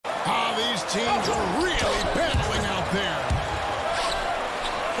These teams are really battling out there.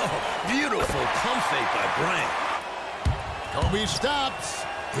 Oh, beautiful pump fake by Bryant. Kobe stops.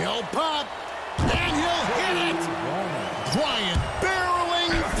 He'll pop. And he'll hit it. Bryant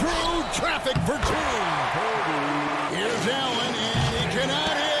barreling through traffic for two. Here's Allen, and he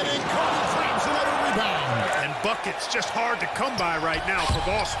cannot hit, and Kobe traps another rebound. And buckets just hard to come by right now for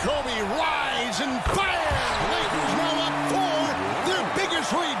Boston. Kobe rise and fire. Lakers now up 4. Their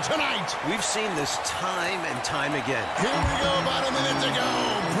biggest lead tonight. We've seen this time and time again. Here we go, about a minute to go.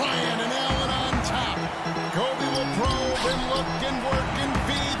 Bryant and Allen on top. Kobe will probe and look and work and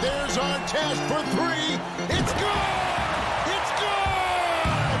feed. There's our test for 3. It's good! It's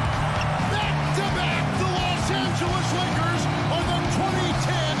good! Back-to-back, the Los Angeles Lakers are the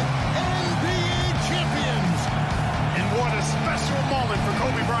 2010 NBA champions. And what a special moment for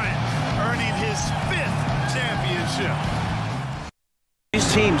Kobe Bryant, earning his 5th championship. These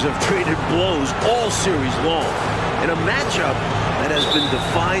teams have traded blows all series long in a matchup that has been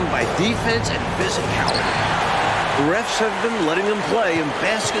defined by defense and physicality. The refs have been letting them play, and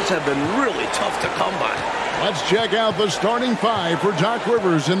baskets have been really tough to come by. Let's check out the starting 5 for Doc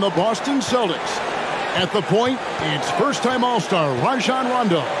Rivers in the Boston Celtics. At the point, it's first-time All-Star Rajon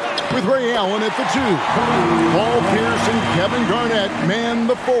Rondo, with Ray Allen at the 2. Paul Pierce and Kevin Garnett man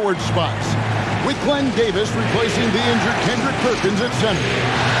the forward spots, with Glenn Davis replacing the injured Kendrick Perkins at center.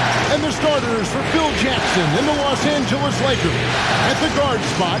 And the starters for Phil Jackson and the Los Angeles Lakers. At the guard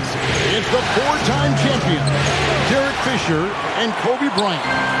spots, it's the 4-time champion, Derek Fisher and Kobe Bryant.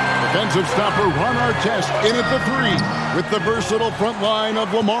 Defensive stopper Ron Artest in at the 3, with the versatile front line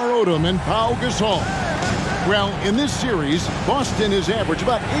of Lamar Odom and Pau Gasol. Well, in this series, Boston has averaged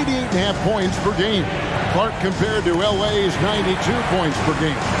about 88.5 points per game. Clark compared to LA's 92 points per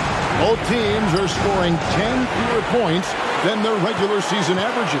game. Both teams are scoring 10 fewer points than their regular season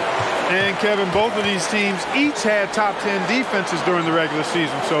averages. And, Kevin, both of these teams each had top 10 defenses during the regular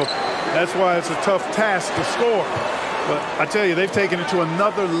season, so that's why it's a tough task to score. But I tell you, they've taken it to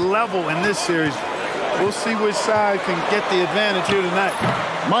another level in this series. We'll see which side can get the advantage here tonight.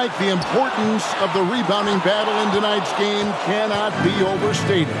 Mike, the importance of the rebounding battle in tonight's game cannot be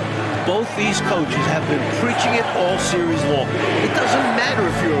overstated. Both these coaches have been preaching it all series long. It doesn't matter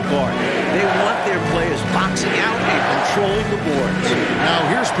if you're a guard. They want their players boxing out and controlling the boards. Now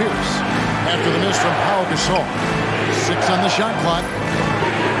here's Pierce after the miss from Pau Gasol. 6 on the shot clock.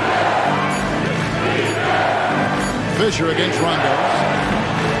 Fisher against Rondo.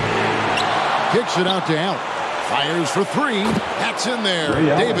 Kicks it out to Allen. Fires for 3. That's in there.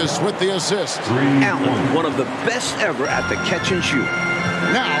 Davis with the assist. Allen, one of the best ever at the catch and shoot.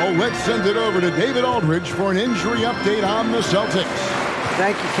 Now let's send it over to David Aldridge for an injury update on the Celtics.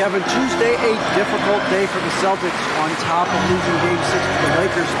 Thank you, Kevin. Tuesday, a difficult day for the Celtics. On top of losing Game 6 to the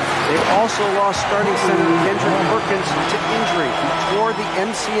Lakers, they also lost starting center Kendrick Perkins to injury. He tore the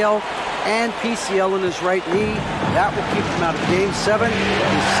MCL and PCL in his right knee. That will keep him out of Game 7.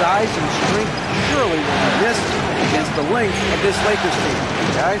 His size and strength surely will be missed against the length of this Lakers team.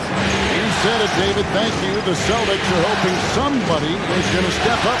 Guys? You said it, David. Thank you. The Celtics are hoping somebody is going to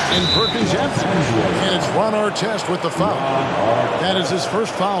step up in Perkins' absence. And it's Ron Artest with the foul. That is his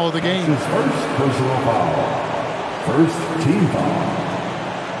first foul of the game. His first personal foul. First team foul.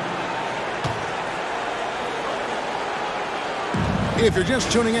 If you're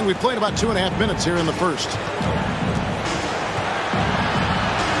just tuning in, we played about 2.5 minutes here in the first.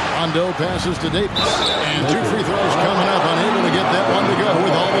 Rondo passes to Davis. And 2 free throws coming up. Unable to get that one to go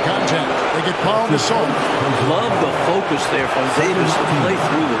with all the contact. They get Paul Gasol. Love the focus there from Davis to play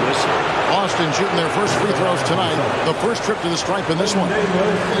through the whistle. Boston shooting their first free throws tonight. The first trip to the stripe in this one.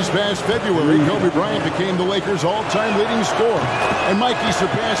 This past February, Kobe Bryant became the Lakers' all-time leading scorer. And Mikey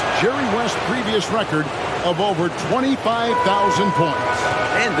surpassed Jerry West's previous record of over 25,000 points.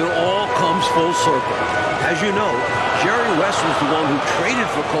 And it all comes full circle. As you know, Jerry West was the one who traded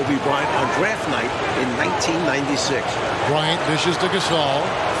for Kobe Bryant on draft night in 1996. Bryant dishes to Gasol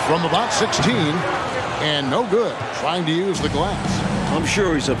from about 16, and no good, trying to use the glass. I'm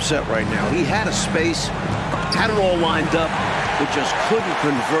sure he's upset right now. He had a space, had it all lined up, but just couldn't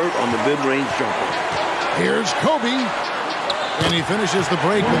convert on the mid-range jumper. Here's Kobe, and he finishes the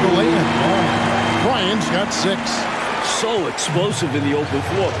break with a lay-in. Bryant's got 6. So explosive in the open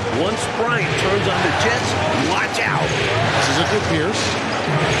floor. Once Bryant turns on the Jets, watch out. This is it to Pierce.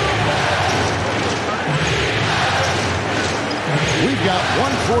 We've got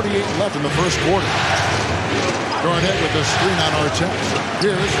 1:48 left in the first quarter. Garnett with the screen on Artest.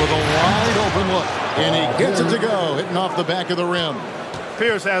 Pierce with a wide open look. And he gets it to go, hitting off the back of the rim.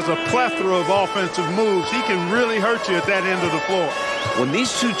 Pierce has a plethora of offensive moves. He can really hurt you at that end of the floor. When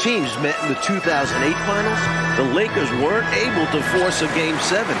these two teams met in the 2008 finals, the Lakers weren't able to force a Game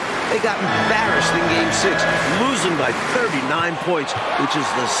 7. They got embarrassed in Game 6, losing by 39 points, which is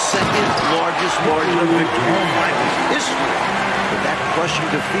the second largest margin of victory in finals history. But that crushing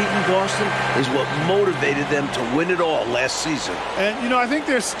defeat in Boston is what motivated them to win it all last season. And, you know, I think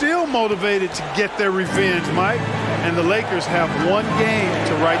they're still motivated to get their revenge, Mike. And the Lakers have one game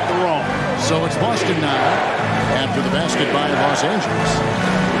to right the wrong. So it's Boston now, after the basket by Los Angeles.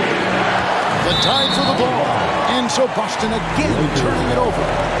 The tie for the ball. And so Boston again turning it over.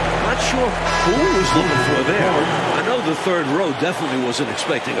 Not sure who was looking for there. I know the third row definitely wasn't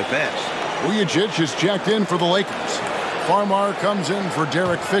expecting a pass. Vujacic is checked in for the Lakers. Farmar comes in for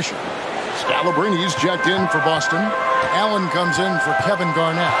Derek Fisher. Scalabrini's checked in for Boston. Allen comes in for Kevin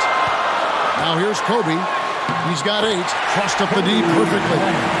Garnett. Now here's Kobe. He's got 8. Crossed up the D perfectly.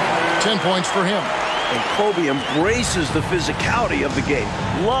 10 points for him. And Kobe embraces the physicality of the game.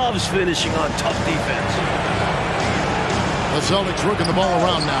 Loves finishing on tough defense. The Celtics working the ball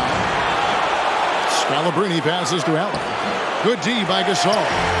around now. Scalabrini passes to Allen. Good D by Gasol.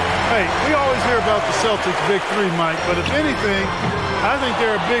 Hey, we always hear about the Celtics' big three, Mike, but if anything, I think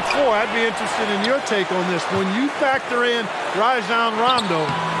they're a big four. I'd be interested in your take on this. When you factor in Rajon Rondo,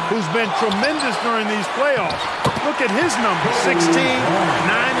 who's been tremendous during these playoffs, look at his numbers: 16,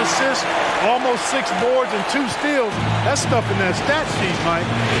 9 assists, almost 6 boards, and 2 steals. That's stuff in that stat sheet, Mike.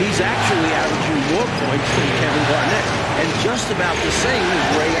 He's actually averaging more points than Kevin Garnett, and just about the same as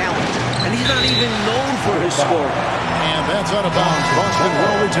Ray Allen. And he's not even known for his scoring. And that's out of bounds. Boston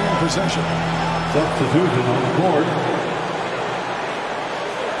will retain possession. Substitution on the board.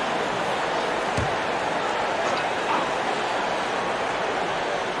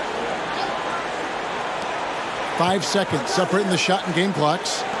 Five seconds separating the shot and game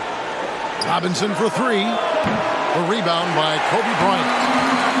clocks. Robinson for 3. The rebound by Kobe Bryant.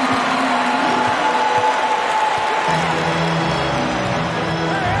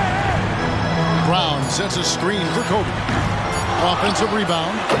 Brown sets a screen for Kobe. Offensive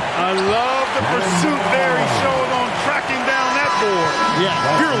rebound. I love the pursuit there he showed on tracking down that board. Yeah,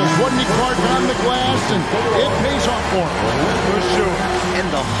 fearless, wasn't he, Clark, on the glass, and it pays off for him. For sure. And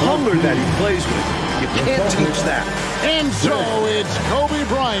the hunger that he plays with, you can't teach that. And so it's Kobe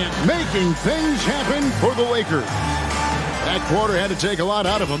Bryant making things happen for the Lakers. That quarter had to take a lot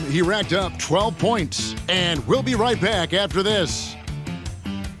out of him. He racked up 12 points. And we'll be right back after this.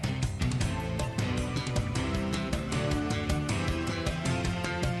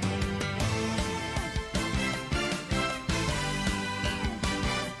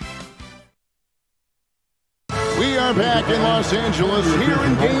 We are back in Los Angeles here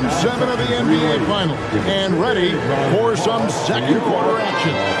in Game 7 of the NBA Finals and ready for some second quarter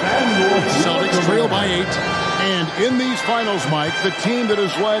action. Celtics trail by 8. And in these finals, Mike, the team that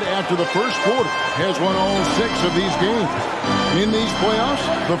has led after the first quarter has won all 6 of these games. In these playoffs,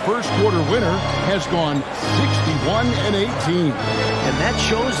 the first quarter winner has gone 61-18. And that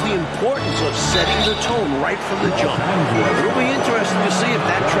shows the importance of setting the tone right from the jump. It'll be interesting to see if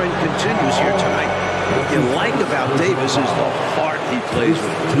that trend continues here tonight. What you like about Davis is the heart he plays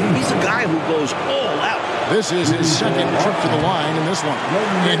with. He's a guy who goes all out. This is his second trip to the line in this one,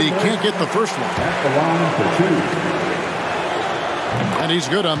 and he can't get the first one. At the line for 2. And he's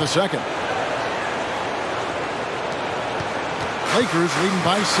good on the second. Lakers leading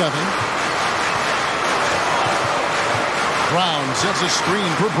by 7. Brown sets a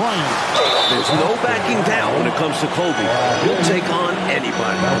screen for Bryant. There's no backing down when it comes to Kobe. He'll take on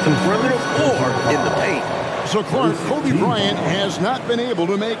anybody, on the perimeter or in the paint. So, Clark, Kobe Bryant has not been able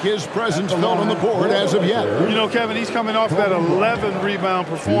to make his presence felt on the board as of yet. You know, Kevin, he's coming off that 11-rebound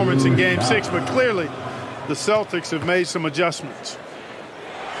performance in Game 6, but clearly the Celtics have made some adjustments.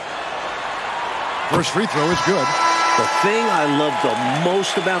 First free throw is good. The thing I love the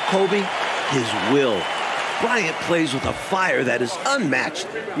most about Kobe, his will. Bryant plays with a fire that is unmatched.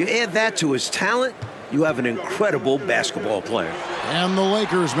 You add that to his talent, you have an incredible basketball player. And the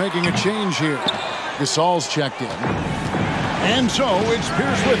Lakers making a change here. Gasol's checked in. And so it's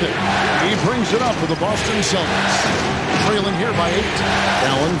Pierce with it. He brings it up for the Boston Celtics. Trailing here by 8.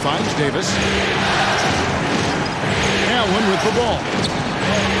 Allen finds Davis. Allen with the ball.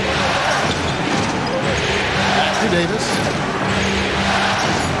 Back to Davis.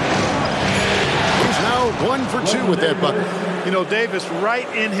 He's now 1 for 2 with that bucket. You know, Davis right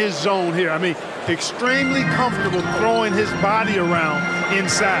in his zone here. I mean, extremely comfortable throwing his body around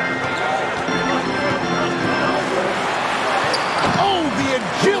inside. Oh, the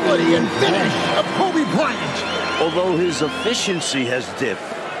agility and finish of Kobe Bryant. Although his efficiency has dipped,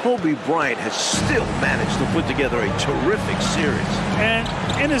 Kobe Bryant has still managed to put together a terrific series. And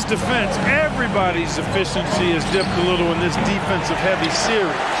in his defense, everybody's efficiency has dipped a little in this defensive-heavy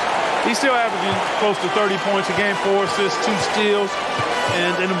series. He's still averaging close to 30 points a game, 4 assists, 2 steals,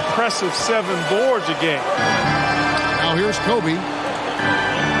 and an impressive 7 boards a game. Now here's Kobe.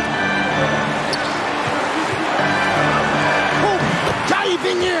 Oh,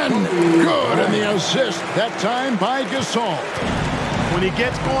 diving in. Good, and the assist, that time by Gasol. When he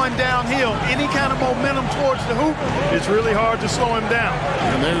gets going downhill, any kind of momentum towards the hoop, it's really hard to slow him down.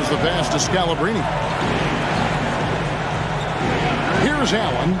 And there's the pass to Scalabrine. Here's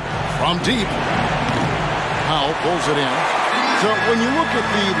Allen from deep. Powell pulls it in. So when you look at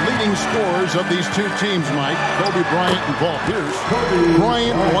the leading scorers of these two teams, Mike, Kobe Bryant and Paul Pierce,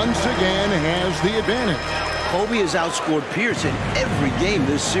 Bryant once again has the advantage. Kobe has outscored Pierce in every game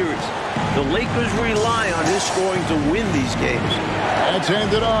this series. The Lakers rely on his scoring to win these games. That's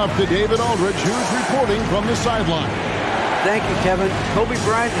handed off to David Aldridge, who's reporting from the sideline. Thank you, Kevin. Kobe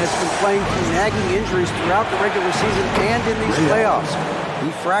Bryant has been playing through nagging injuries throughout the regular season and in these playoffs.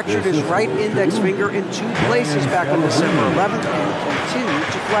 He fractured his right index finger in 2 places back on December 11th and continued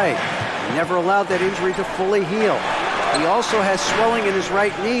to play. He never allowed that injury to fully heal. He also has swelling in his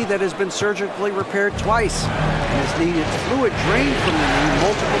right knee that has been surgically repaired twice and has needed fluid drained from the knee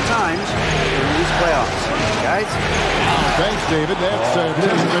multiple times during these playoffs. Guys? Thanks, David. That's a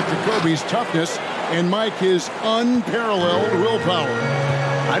testament to Kobe's toughness and, Mike, his unparalleled willpower.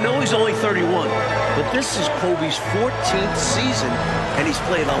 I know he's only 31, but this is Kobe's 14th season, and he's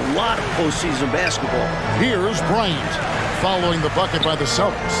played a lot of postseason basketball. Here's Bryant following the bucket by the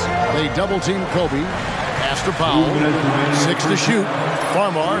Celtics. They double-team Kobe. Pass to Powell. 6 to shoot.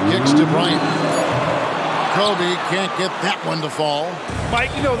 Farmar kicks to Bryant. Kobe can't get that one to fall. Mike,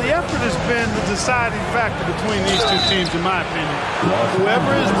 you know, the effort has been the deciding factor between these two teams, in my opinion.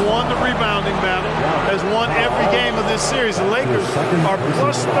 Whoever has won the rebounding battle has won every game of this series. The Lakers are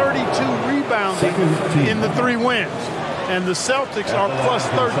plus 32 rebounding in the 3 wins. And the Celtics are plus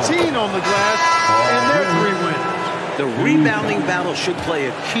 13 on the glass in their 3 wins. The rebounding battle should play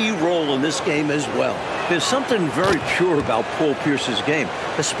a key role in this game as well. There's something very pure about Paul Pierce's game,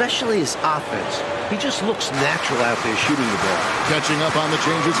 especially his offense. He just looks natural out there shooting the ball. Catching up on the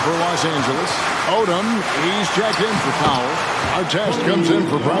changes for Los Angeles. Odom, he's checked in for Powell. Artest comes in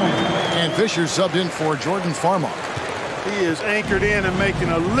for Bryant. And Fisher subbed in for Jordan Farmar. He is anchored in and making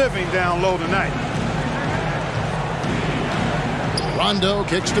a living down low tonight. Rondo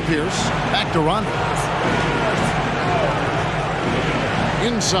kicks to Pierce. Back to Rondo.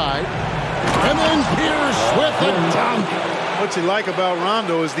 Inside. And then Pierce with the dunk. What you like about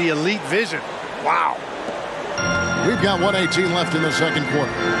Rondo is the elite vision. Wow. We've got 1:18 left in the second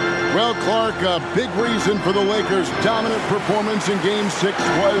quarter. Well, Clark, a big reason for the Lakers' dominant performance in Game 6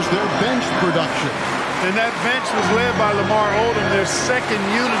 was their bench production. And that bench was led by Lamar Odom. Their second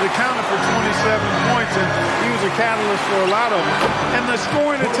unit accounted for 27 points, and he was a catalyst for a lot of them. And the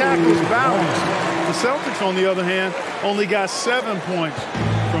scoring attack was balanced. The Celtics, on the other hand, only got 7 points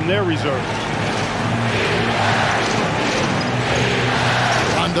from their reserves.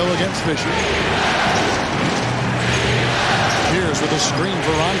 Rondo against Fisher. Pierce with a screen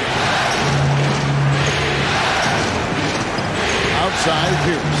for Rondo. Outside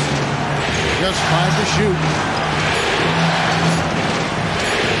Pierce. Just 5 to shoot.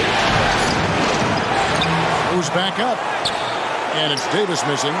 Goes back up. And it's Davis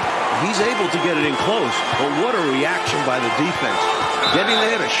missing. He's able to get it in close, but what a reaction by the defense. Getting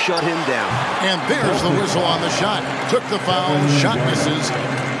there to shut him down. And there's the whistle on the shot. Took the foul. Shot misses.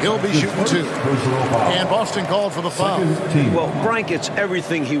 He'll be shooting 2. And Boston called for the foul. Well, Bryant gets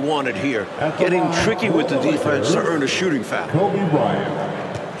everything he wanted here. Getting tricky with the defense to earn a shooting foul. Kobe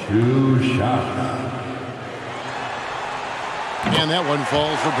Bryant, 2 shots. And that one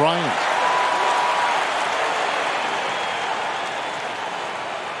falls for Bryant.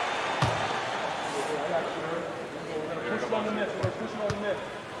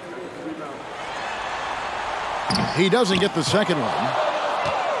 He doesn't get the second one.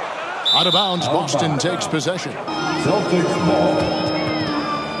 Out of bounds, Boston takes possession. Celtics ball.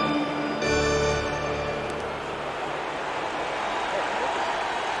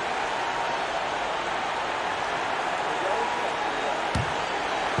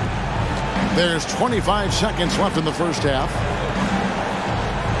 There's 25 seconds left in the first half.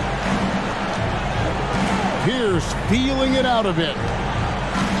 Pierce feeling it out a bit.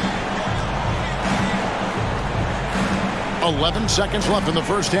 11 seconds left in the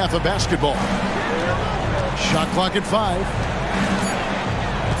first half of basketball. Shot clock at 5.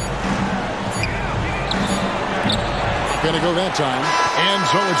 going to go that time. And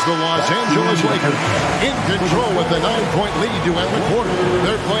so it's the Los Angeles Lakers in control with the 9-point lead to end the quarter.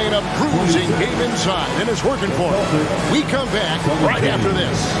 They're playing a cruising game inside, and it's working for them. We come back right after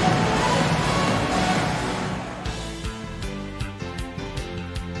this.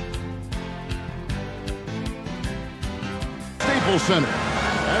 Staples Center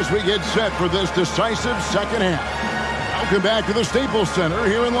as we get set for this decisive second half. Welcome back to the Staples Center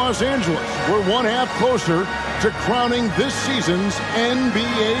here in Los Angeles. We're one half closer to crowning this season's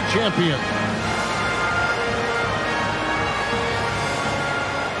NBA champion.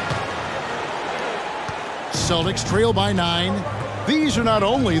 Celtics trail by 9. These are not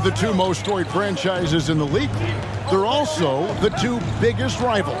only the two most storied franchises in the league, they're also the two biggest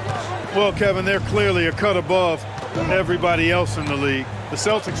rivals. Well, Kevin, they're clearly a cut above everybody else in the league. The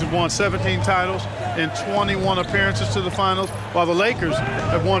Celtics have won 17 titles in 21 appearances to the finals, while the Lakers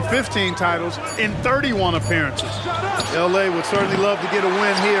have won 15 titles in 31 appearances. LA would certainly love to get a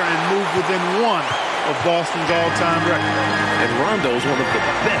win here and move within one of Boston's all-time record. And Rondo is one of the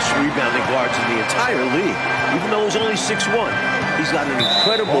best rebounding guards in the entire league, even though he's only 6'1". He's got an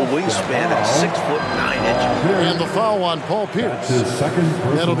incredible wingspan at 6'9". And the foul on Paul Pierce.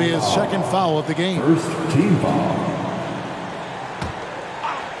 That'll be his second foul of the game. First team foul.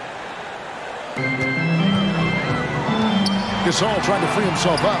 Gasol trying to free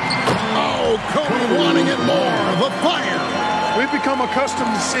himself up. Oh, Kobe wanting it more. The fire. We've become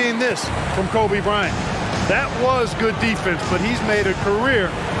accustomed to seeing this from Kobe Bryant. That was good defense, but he's made a career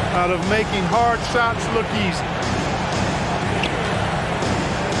out of making hard shots look easy.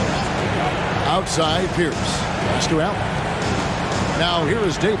 Outside, Pierce. Pass to Allen. Now here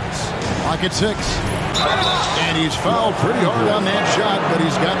is Davis. Clock at 6. And he's fouled pretty hard on that shot, but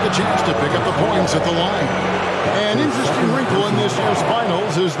he's got the chance to pick up the points at the line. An interesting wrinkle in this year's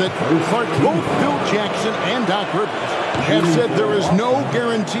finals is that both Phil Jackson and Doc Rivers have said there is no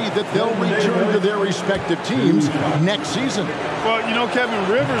guarantee that they'll return to their respective teams next season. Well, you know, Kevin,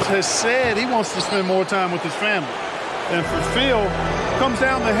 Rivers has said he wants to spend more time with his family. And for Phil, it comes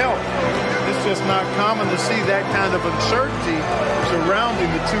down to health. It's just not common to see that kind of uncertainty surrounding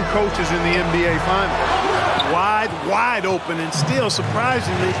the two coaches in the NBA Finals. Wide open, and still,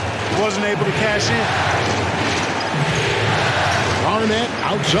 surprisingly, wasn't able to cash in. Arnett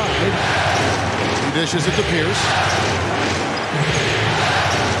outside. He dishes it to Pierce.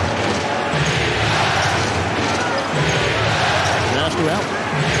 Pass to Allen.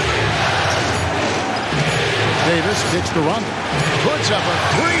 Davis kicks to Rondo. Puts up a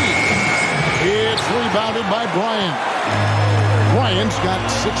three. It's rebounded by Bryant. Bryant's got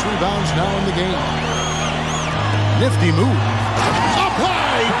 6 rebounds now in the game. Nifty move. Up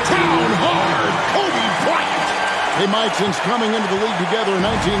high, down hard. Kobe Bryant. Hey, Mike, since coming into the league together in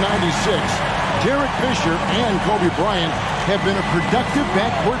 1996, Derek Fisher and Kobe Bryant have been a productive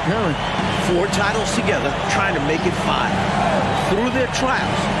backcourt pairing. 4 titles together, trying to make it 5. Through their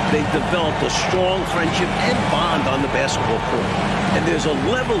trials, they've developed a strong friendship and bond on the basketball court. And there's a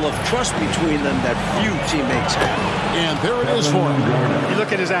level of trust between them that few teammates have. And there it is for him. You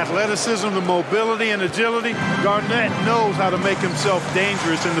look at his athleticism, the mobility and agility. Garnett knows how to make himself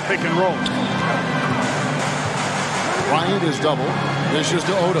dangerous in the pick and roll. Bryant is double. Dishes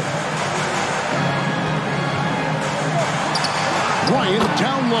to Odom. Bryant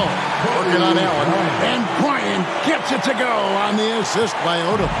down low. Working on Allen. And Bryant gets it to go on the assist by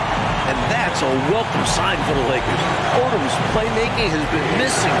Odom. And that's a welcome sign for the Lakers. Odom's playmaking has been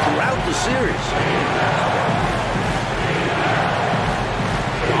missing throughout the series.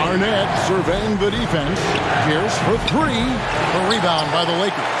 Arnett surveying the defense. Pierce for 3. A rebound by the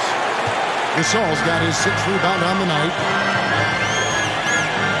Lakers. Gasol's got his 6th rebound on the night.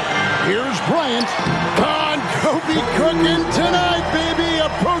 Here's Bryant. On Kobe cooking tonight, baby.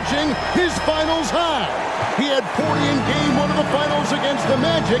 Approaching his finals high. He had 40 in game 1 of the finals against the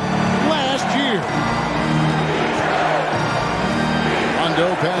Magic last year.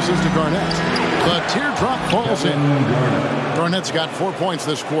 Rondo passes to Garnett. The teardrop falls in. Garnett's got 4 points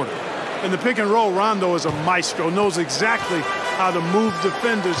this quarter. In the pick and roll, Rondo is a maestro, knows exactly how to move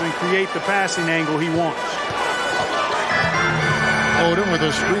defenders and create the passing angle he wants. Odom with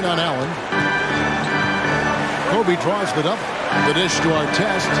a screen on Allen. Kobe draws the double. The dish to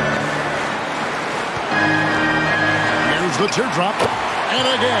Artest. Here's the teardrop. And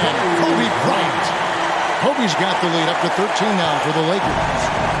again, Kobe Bryant. Kobe's got the lead up to 13 now for the Lakers.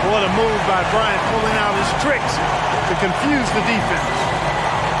 What a move by Bryant, pulling out his tricks to confuse the defense.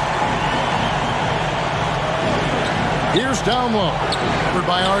 Here's down low. Covered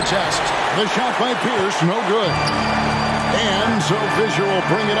by Artest. The shot by Pierce, no good. And so Fisher will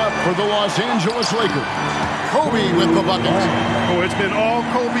bring it up for the Los Angeles Lakers. Kobe with the bucket. Oh, it's been all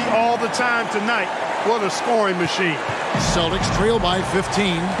Kobe all the time tonight. What a scoring machine. Celtics trail by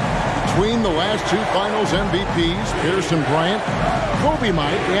 15. Between the last two finals MVPs, Pierce and Bryant, Kobe,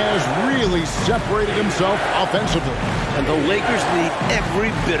 Mike, has really separated himself offensively. And the Lakers need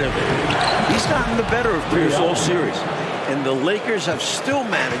every bit of it. He's gotten the better of Pierce all series. And the Lakers have still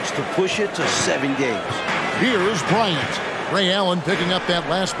managed to push it to 7 games. Here's Bryant. Ray Allen picking up that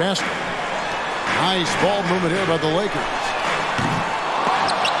last basket. Nice ball movement here by the Lakers.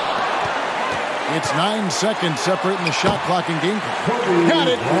 It's 9 seconds separating the shot clock and game clock. Got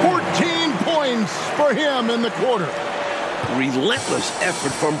it. 14 points for him in the quarter. Relentless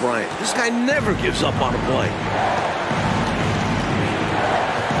effort from Bryant. This guy never gives up on a play.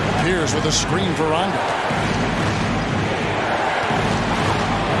 Pierce with a screen for Rondo.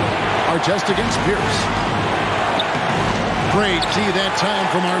 Artest against Pierce. Great D that time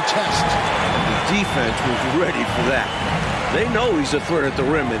from Artest. The defense was ready for that. They know he's a threat at the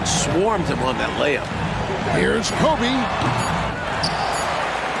rim and swarmed him on that layup. Here's Kobe.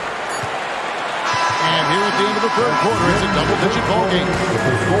 And here at the end of the third quarter, it's a double-digit ball game.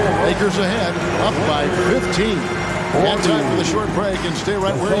 Lakers ahead, up by 15. And time for the short break, and stay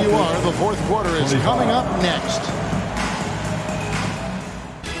right where you are. The fourth quarter is coming up next.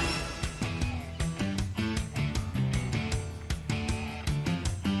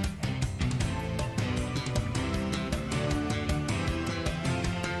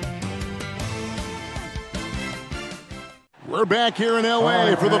 We're back here in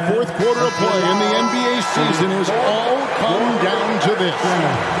L.A. for the fourth quarter of play, and the NBA season has all come down to this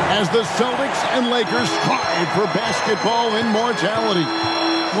as the Celtics and Lakers strive for basketball immortality.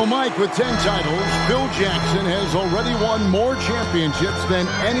 Well, Mike, with 10 titles, Phil Jackson has already won more championships than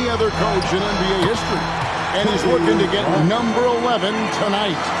any other coach in NBA history, and he's looking to get number 11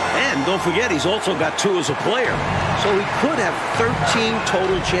 tonight. And don't forget, he's also got 2 as a player, so he could have 13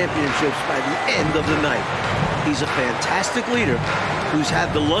 total championships by the end of the night. He's a fantastic leader who's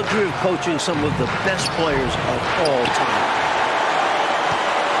had the luxury of coaching some of the best players of all time.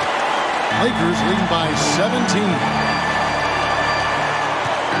 Lakers leading by 17.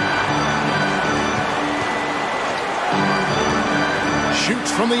 Shoots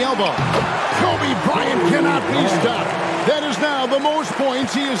from the elbow. Kobe Bryant cannot be stopped. That is now the most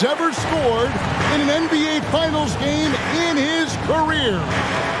points he has ever scored in an NBA Finals game in his career.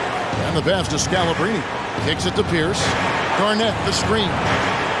 And the pass to Scalabrine. Kicks it to Pierce. Garnett, the screen.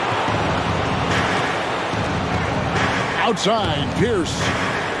 Outside, Pierce.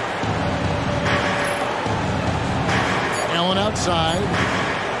 Allen outside.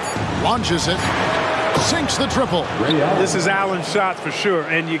 Launches it. Sinks the triple. This is Allen's shot for sure,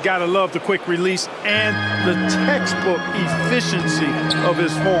 and you got to love the quick release and the textbook efficiency of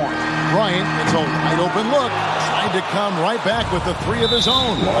his form. Bryant gets a wide open look. Tried to come right back with the 3 of his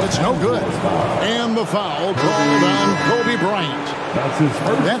own, but it's no good. And the foul called on Kobe Bryant.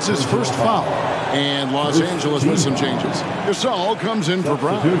 That's his first foul. And Los Angeles with some changes. Gasol comes in for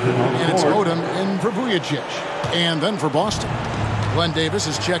Brown. And it's Odom in for Vujacic. And then for Boston, Glenn Davis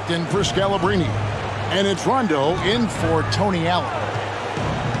is checked in for Scalabrine. And it's Rondo in for Tony Allen.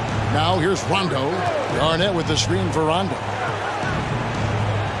 Now here's Rondo. Garnett with the screen for Rondo.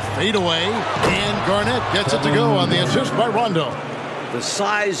 Fade away, and Garnett gets it to go on the assist by Rondo. The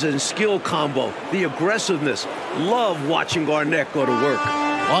size and skill combo, the aggressiveness. Love watching Garnett go to work.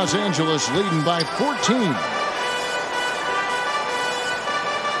 Los Angeles leading by 14.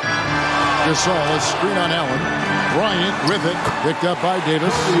 Gasol is screen on Allen. Bryant with it, picked up by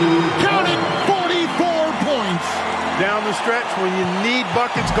Davis. Counted 44 points. Down the stretch, when you need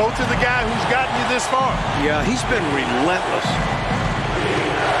buckets, go to the guy who's gotten you this far. Yeah, he's been relentless.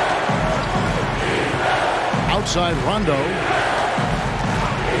 Outside Rondo.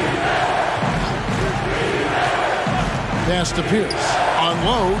 Pass to Pierce.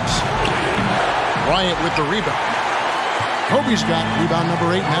 Unloads. Bryant with the rebound. Kobe's got rebound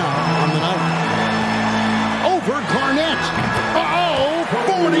number 8 now on the night. Over Garnett. Uh-oh,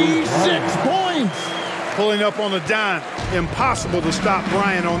 46 points. Pulling up on a dime. Impossible to stop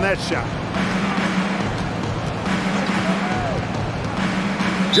Bryant on that shot.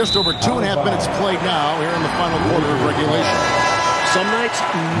 Just over 2.5 minutes played now here in the final quarter of regulation. Some nights,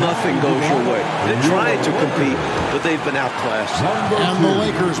 nothing goes your way. They're trying to compete, but they've been outclassed. And the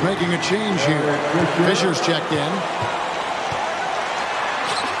Lakers making a change here. Fisher's checked in.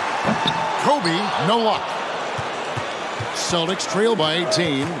 Kobe, no luck. Celtics trail by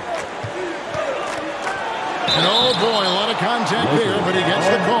 18. And oh boy, a lot of contact there, but he gets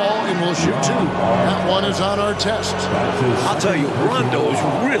the call in will shoot 2. That one is on our test. I'll tell you, Rondo is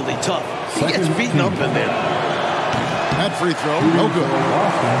really tough. He gets beaten up in there. That free throw, no good.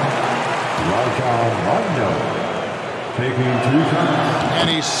 Rondo taking 2 shots. And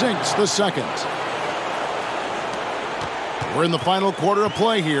he sinks the second. We're in the final quarter of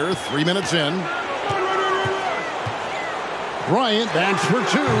play here. 3 minutes in. Bryant banks for 2.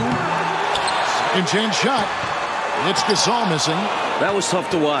 Second chance shot. It's Gasol missing. That was tough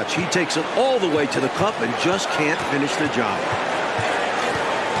to watch. He takes it all the way to the cup and just can't finish the job.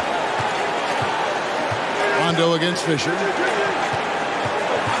 Rondo against Fisher.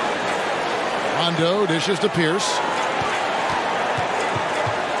 Rondo dishes to Pierce.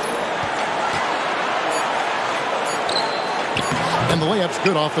 And the layup's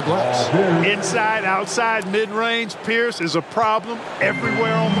good off the glass. Inside, outside, mid-range, Pierce is a problem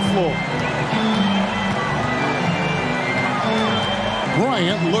everywhere on the floor.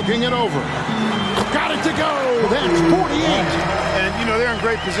 Bryant looking it over. Got it to go. That's 48. And, you know, they're in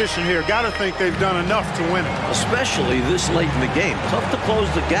great position here. Got to think they've done enough to win it. Especially this late in the game. Tough to close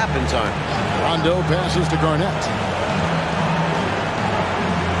the gap in time. Rondo passes to Garnett.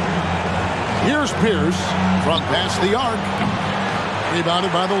 Here's Pierce from past the arc.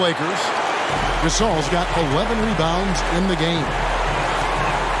 Rebounded by the Lakers. Gasol's got 11 rebounds in the game.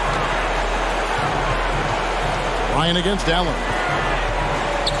 Ryan against Allen.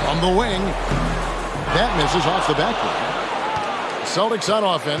 From the wing. That misses off the backboard. Celtics on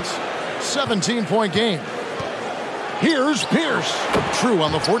offense. 17-point game. Here's Pierce. True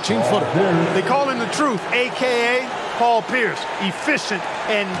on the 14-footer. They call him the truth, a.k.a. Paul Pierce. Efficient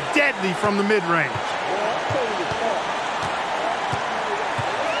and deadly from the mid-range.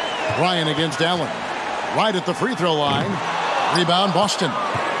 Ryan against Allen. Right at the free throw line. Rebound Boston.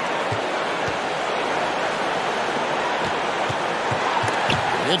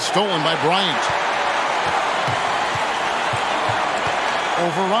 It's stolen by Bryant.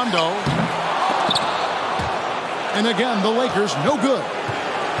 Over Rondo. And again, the Lakers no good.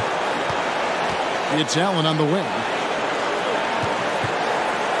 It's Allen on the wing.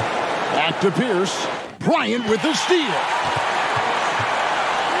 Back to Pierce. Bryant with the steal.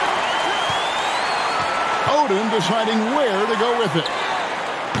 Odin deciding where to go with it.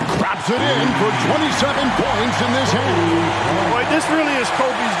 Drops it in for 27 points in this game. Boy, this really is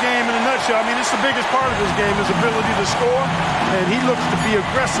Kobe's game in a nutshell. I mean, it's the biggest part of his game, his ability to score, and he looks to be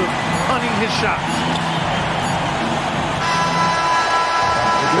aggressive, hunting his shots.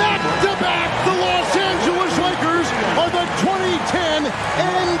 Back-to-back, the Los Angeles Lakers are the 2010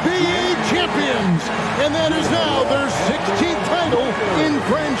 NBA champions. And that is now their 16th title in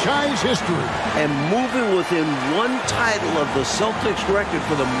franchise history. And moving within one title of the Celtics record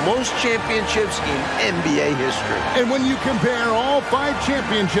for the most championships in NBA history. And when you compare all 5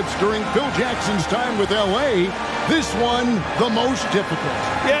 championships during Phil Jackson's time with L.A., this one the most difficult.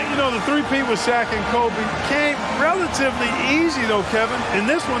 Yeah, you know, the three-peat with Shaq and Kobe came relatively easy, though, Kevin. In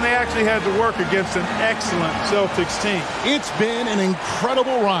this one, they actually had to work against an excellent Celtics team. It's been an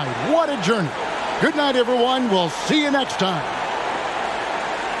incredible ride. What a journey. Good night, everyone. We'll see you next time.